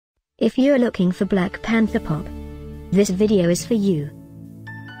If you're looking for Black Panther pop, this video is for you.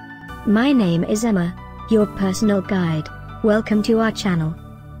 My name is Emma, your personal guide. Welcome to our channel.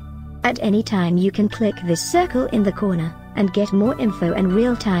 At any time you can click this circle in the corner, and get more info and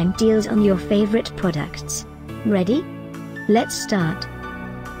real-time deals on your favorite products. Ready? Let's start.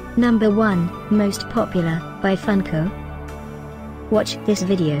 Number 1, Most Popular, by Funko. Watch this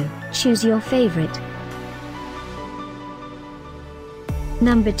video, choose your favorite.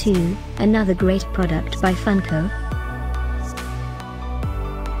 Number 2, another great product by Funko.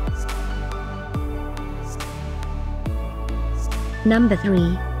 Number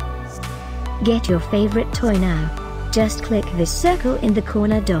 3. Get your favorite toy now. Just click this circle in the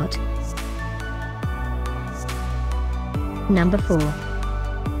corner dot. Number 4.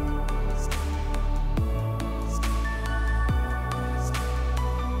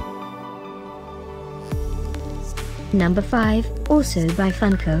 Number 5, also by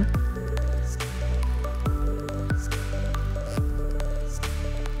Funko.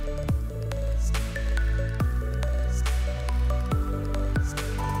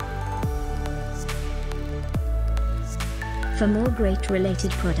 For more great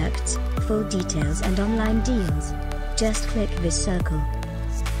related products, full details and online deals, just click this circle.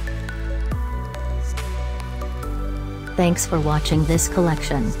 Thanks for watching this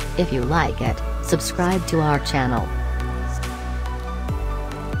collection. If you like it, subscribe to our channel.